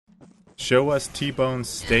Show us T-Bone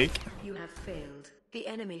steak. You have failed. The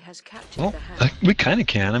enemy has captured the Well, hand. we kind of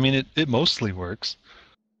can. I mean, it mostly works.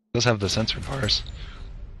 It does have the sensor bars.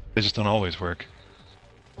 They just don't always work.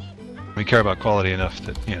 We care about quality enough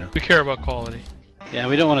that, you know. We care about quality. Yeah,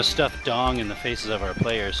 we don't want to stuff dong in the faces of our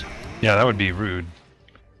players. Yeah, that would be rude.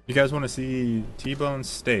 You guys want to see T-Bone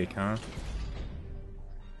steak, huh?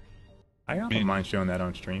 I don't mind showing that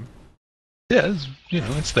on stream. Yeah,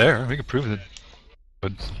 it's there. We could prove it.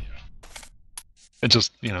 But it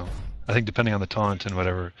just, I think depending on the taunt and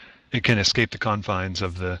whatever, it can escape the confines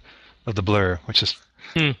of the blur, which is...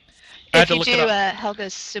 I had If to you look do it up.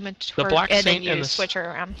 Helga's Summon The Black and then Saint you and the switch her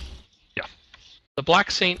around. Yeah. The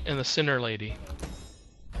Black Saint and the Sinner Lady.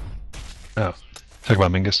 Oh. Talk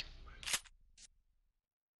about Mingus.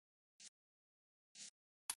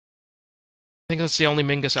 I think that's the only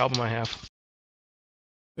Mingus album I have.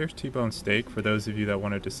 There's T-Bone steak for those of you that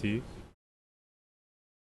wanted to see.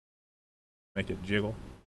 Make it jiggle,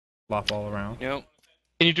 flop all around. Yep.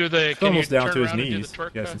 Can you do the? It's Can almost you down turn to his around and do knees. the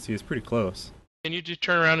twerk, You guys can see it's pretty close. Can you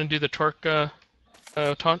turn around and do the twerk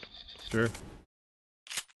taunt? Sure.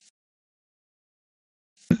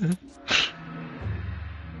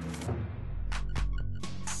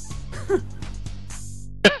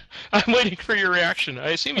 I'm waiting for your reaction. I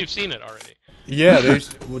assume you've seen it already. Yeah,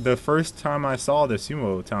 the first time I saw the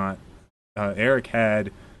sumo taunt, Eric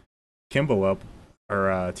had Kimbo up,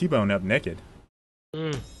 or T-Bone up naked.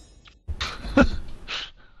 Mm.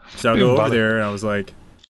 So I go over there and I was like,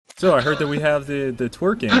 "So I heard that we have the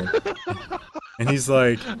twerking," and he's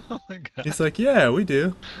like, Oh my god. "Yeah, we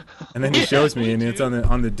do." And then he shows me, and it's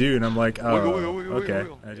on the dude, and I'm like, "Oh, okay."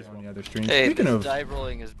 I just want the other stream. Hey, Speaking this of dive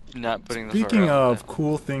rolling is not putting the Speaking of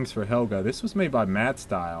cool things for Helga, this was made by Mad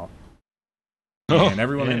Style. And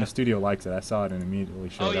everyone in the studio likes it. I saw it and immediately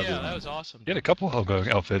showed Oh yeah, everyone. that was awesome. You had a couple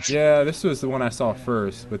Helga outfits. Yeah, this was the one I saw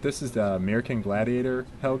first, but this is the American Gladiator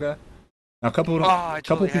Helga. Now, a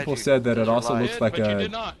couple people said that it also looks like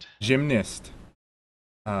a gymnast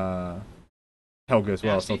Helga as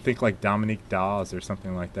well. So think like Dominique Dawes or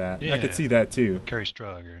something like that. Yeah. I could see that too. Carrie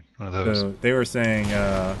Strug or one of those. So they were saying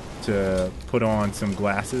to put on some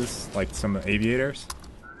glasses, like some aviators,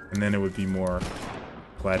 and then it would be more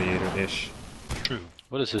gladiator-ish. True.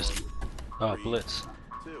 What is this? Oh, Blitz.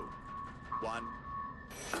 2, 1.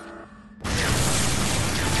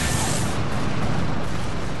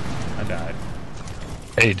 I died.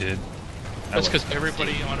 Hey, dude. That's because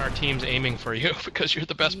everybody on our team's aiming for you because you're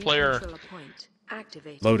the best player.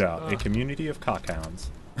 Loadout, a community of cockhounds.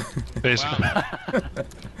 Basically.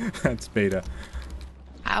 That's beta.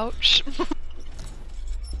 Ouch.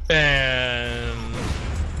 And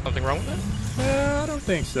something wrong with that? I don't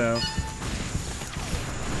think so.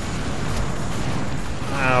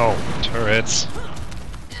 Ow. Turrets.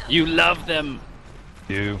 You love them!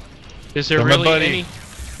 You. Is there They're my really buddy. any?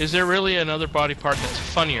 Is there really another body part that's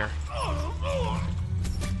funnier?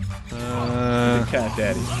 The cat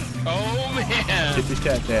daddy. Oh man! Get the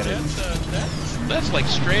cat daddy. That's like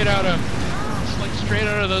straight out of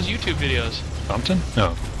those YouTube videos. Compton?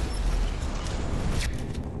 No.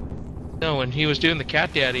 No, when he was doing the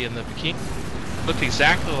cat daddy in the bikini, looked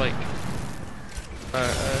exactly like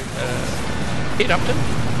Kate Upton.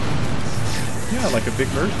 Yeah, like a big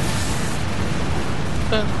version.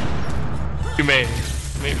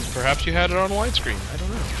 Maybe perhaps you had it on widescreen. I don't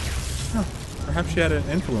know. Huh. Perhaps you had an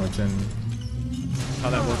influence in how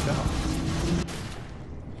that worked out.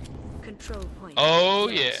 Control point. Oh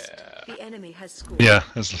yeah. The enemy has scored. Yeah,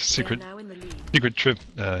 that's the secret Now in the lead.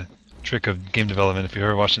 trick of game development. If you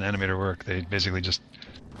ever watched an animator work, they basically just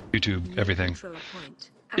YouTube everything. Control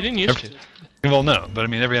point. They didn't used to. Well, no, but I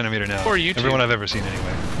mean every animator now. Or YouTube. Everyone I've ever seen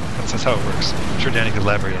anyway. That's how it works. I'm sure Danny could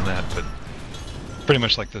elaborate on that, but pretty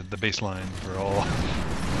much like the baseline for all.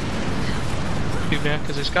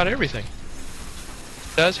 Because it's got everything.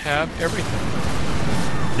 It does have everything.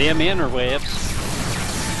 The interwebs.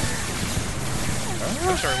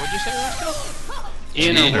 I'm sorry, what'd you say, Roscoe?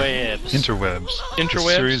 Interwebs. Interwebs.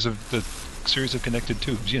 Interwebs? The series of connected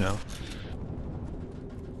tubes, you know.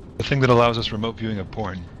 The thing that allows us remote viewing of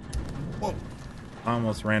porn. Whoa. I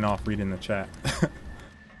almost ran off reading the chat.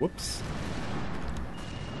 Whoops.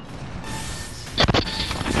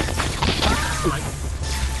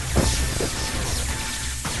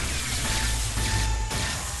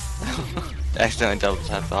 Accidentally double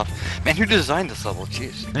tapped off. Man, who designed this level?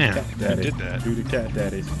 Jeez. Man, Cat who daddy. did that? Do the cat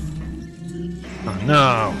daddy. Oh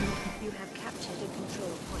no! You have captured a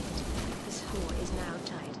control point. The score is now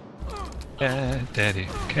tied. Cat daddy,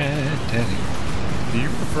 cat daddy. Do you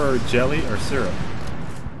prefer jelly or syrup?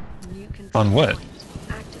 New control On what? point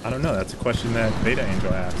activated. I don't know. That's a question that Beta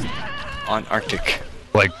Angel asked. On Arctic.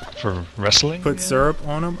 Like for wrestling? Put syrup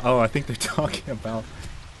on them? Oh, I think they're talking about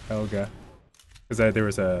Helga. Because there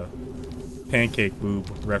was a pancake boob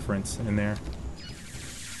reference in there.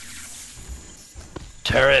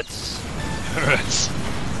 Turrets. Turrets.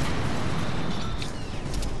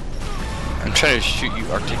 I'm trying to shoot you,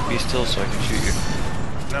 Arctic Beast, still, so I can shoot you.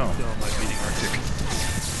 No. Still not beating Arctic.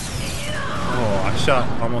 Oh, I shot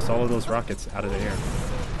almost all of those rockets out of the air.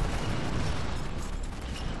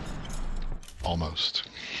 Almost.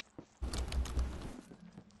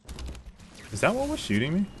 Is that what was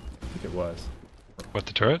shooting me? I think it was. What,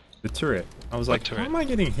 the turret? The turret. I was What like, turret? how am I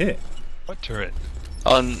getting hit? What turret?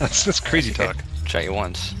 That's crazy talk. Shot you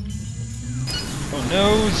once. Oh,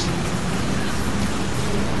 nose!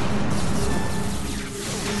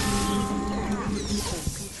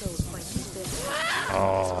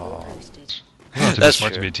 Oh. That's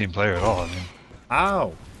smart to be a team player at all. I mean,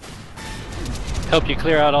 Ow. Help you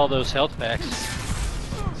clear out all those health packs.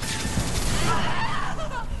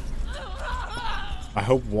 I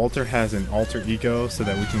hope Walter has an alter ego so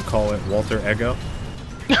that we can call it Walter Ego.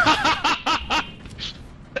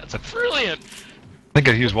 That's brilliant. I think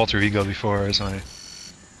I've used Walter Ego before as my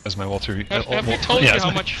Walter. Have you told you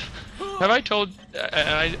how much? Have I told?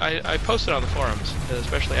 I posted on the forums,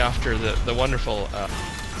 especially after the wonderful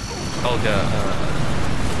Helga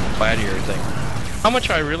Gladiator thing. How much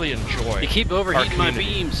I really enjoy. You keep overheating my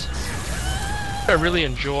beams. I really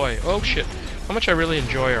enjoy. Oh shit! How much I really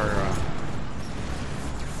enjoy our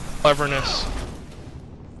cleverness,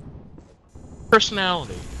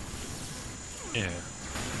 personality. Yeah.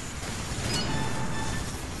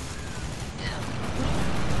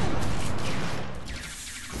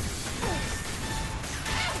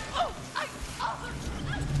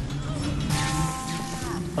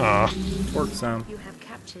 Work sound. You have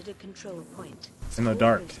captured a control point. In the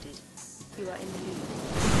dark. You are in the lead.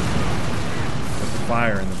 There's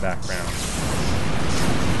fire in the background.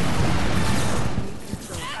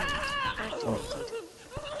 Control point activated.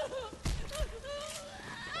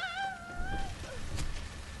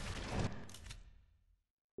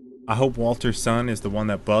 I hope Walter's son is the one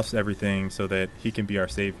that buffs everything so that he can be our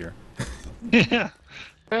savior. Yeah.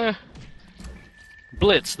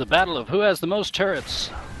 Blitz, the battle of who has the most turrets.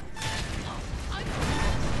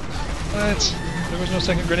 What? There was no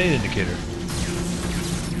second grenade indicator.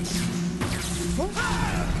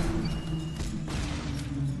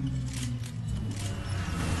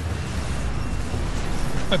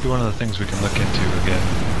 Might be one of the things we can look into again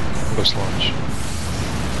post-launch.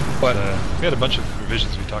 But we had a bunch of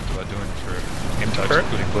revisions we talked about doing for game types,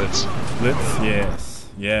 including Blitz. Blitz? Yes.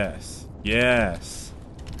 Yes. Yes.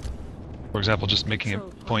 For example, just making a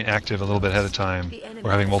point active a little bit ahead of time,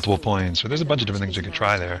 or having multiple points, or there's a bunch of different things we can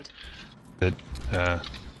try there. That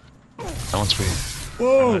once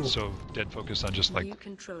I'm not so dead focused on just like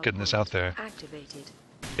getting this out there,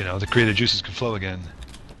 you know, the creative juices can flow again.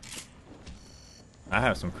 I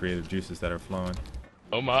have some creative juices that are flowing.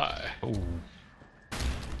 Oh my. Oh.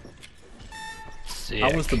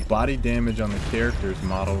 How was the body damage on the characters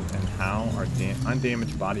modeled, and how are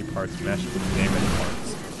undamaged body parts meshed with damaged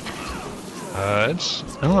parts? I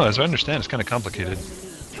don't know, as I understand, it's kind of complicated.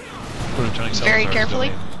 Very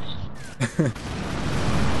carefully.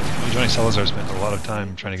 Johnny Salazar spent a lot of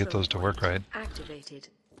time trying to get those to work right.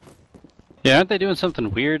 Yeah, aren't they doing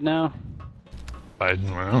something weird now? I don't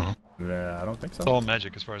know. Yeah, I don't think so. It's all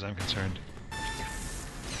magic as far as I'm concerned.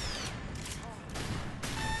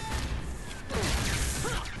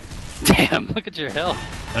 Damn, look at your health.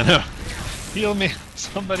 I know. Heal me,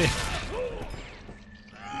 somebody.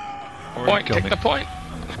 Or Point, kill take me. the point.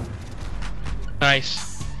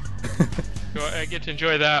 Nice. I get to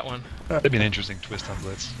enjoy that one. That'd be an interesting twist on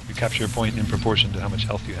Blitz. You capture a point in proportion to how much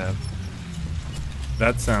health you have.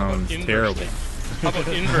 That sounds terrible. How about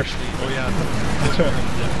inversely? Oh yeah.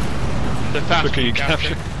 The faster Quicker you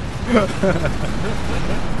capture.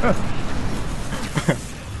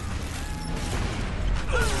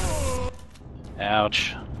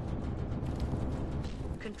 Ouch.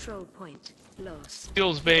 Control point lost.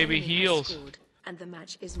 Heals, baby, Enemy has heals. scored, and the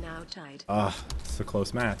match is now tied. It's a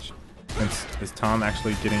close match. Is Tom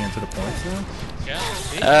actually getting into the points now?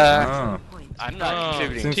 Yeah. I'm not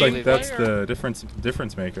contributing. Seems to like that's the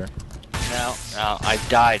difference maker. No, I've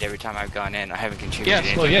died every time I've gone in. I haven't contributed.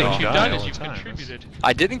 Yes, anything well, yeah, at what all. you've done all is the you've time. contributed.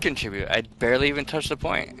 I didn't contribute. I barely even touched the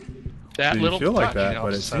point. That You little feel touch. like that,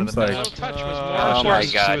 but it seems like Little touch was Oh more. my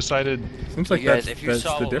God. Suicided. seems like You guys, that's if you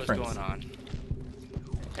saw the what difference. was going on,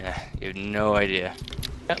 yeah, you have no idea.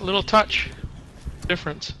 That little touch.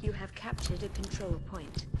 Difference. You have captured a control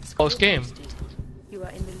point. Close game. You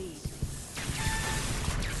are in the lead.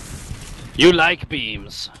 You like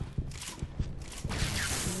beams.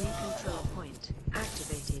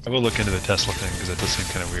 activated. I will look into the Tesla thing because that does seem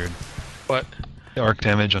kind of weird. What? The arc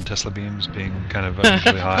damage on Tesla beams being kind of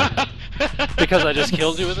unusually high. Because I just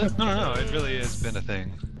killed you with it? No, it really has been a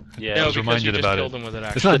thing. Yeah, I was because you reminded just about killed it. him with it,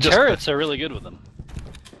 actually. It's not the just turrets are really good with them.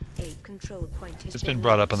 A control point has It's been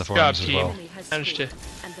brought up on the Job, forums as team. well. Enemy has Managed to scored,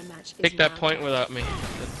 and the match is take that now point tied. without me.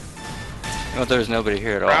 No, there's nobody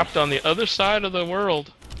here at all. Trapped on the other side of the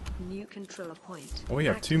world. New control point. Oh, we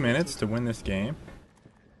have 2 minutes to win this game.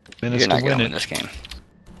 Minutes You're not to gonna win win it. this game.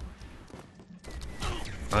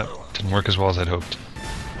 That didn't work as well as I'd hoped.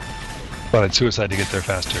 Thought I'd suicide to get there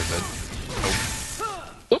faster, but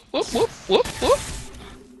Whoop, whoop, whoop, whoop, whoop.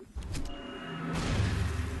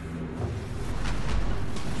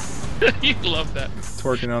 You love that.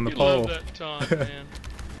 Twerking on the You pole. love that taunt, man.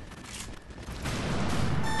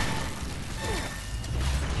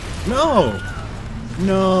 No!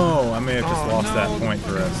 No! I may have just lost that point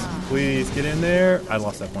for us. Please get in there. I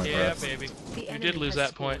lost that point for Yeah, us. baby. The You enemy did lose has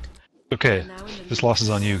that point. okay. This loss is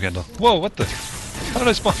on you, Kendall. Whoa, what the? How did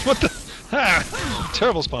I spawn? What the? Ah!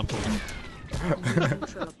 Terrible spawn pool. New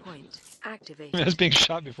control point activated. I was being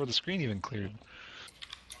shot before the screen even cleared.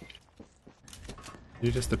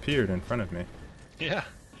 You just appeared in front of me. Yeah,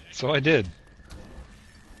 so I did.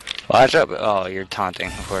 Watch out! Oh, you're taunting,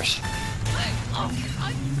 of course.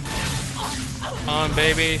 Come on,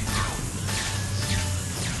 baby.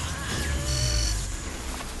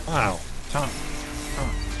 Wow. Tom. Tom.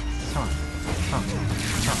 Tom. Tom.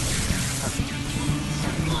 Tom.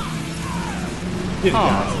 Get it,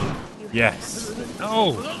 guys. Yes.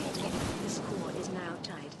 No. The score is now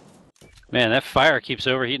tied. Man, that fire keeps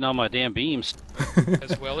overheating all my damn beams.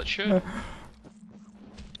 As well it should.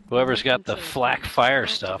 Whoever's got the flak fire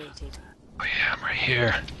stuff. Activated. Oh yeah, I'm right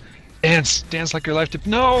here. Dance like your life depends.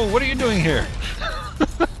 No, what are you doing here?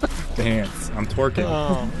 Dance. I'm twerking.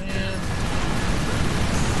 Oh man.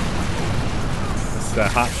 It's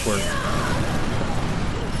that hot twerk.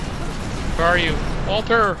 Where are you?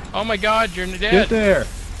 Walter! Oh my god, you're Get dead! there.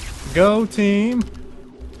 Go, team.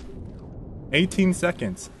 18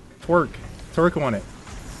 seconds. Twerk. Twerk on it.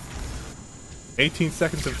 18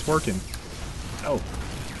 seconds of twerking. Oh.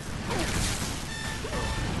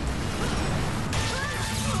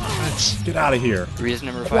 Get out of here. Reason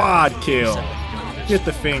number 5. Quad kill. Get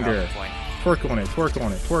the finger. Point. Twerk on it. Twerk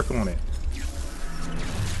on it. Twerk on it.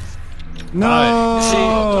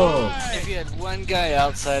 No. If you had one guy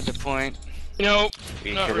outside the point, Nope,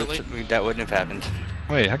 not really. that wouldn't have happened.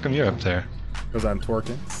 Wait, how come you're up there? Because I'm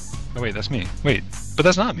twerking. Oh wait, that's me. Wait, but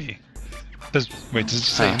that's not me. Does it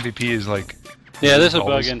say Huh. MVP is like? Yeah, there's a bug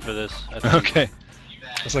always- in for this. I think. Okay.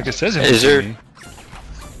 It's like it says MVP. Is there-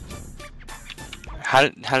 How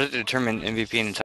did it determine MVP in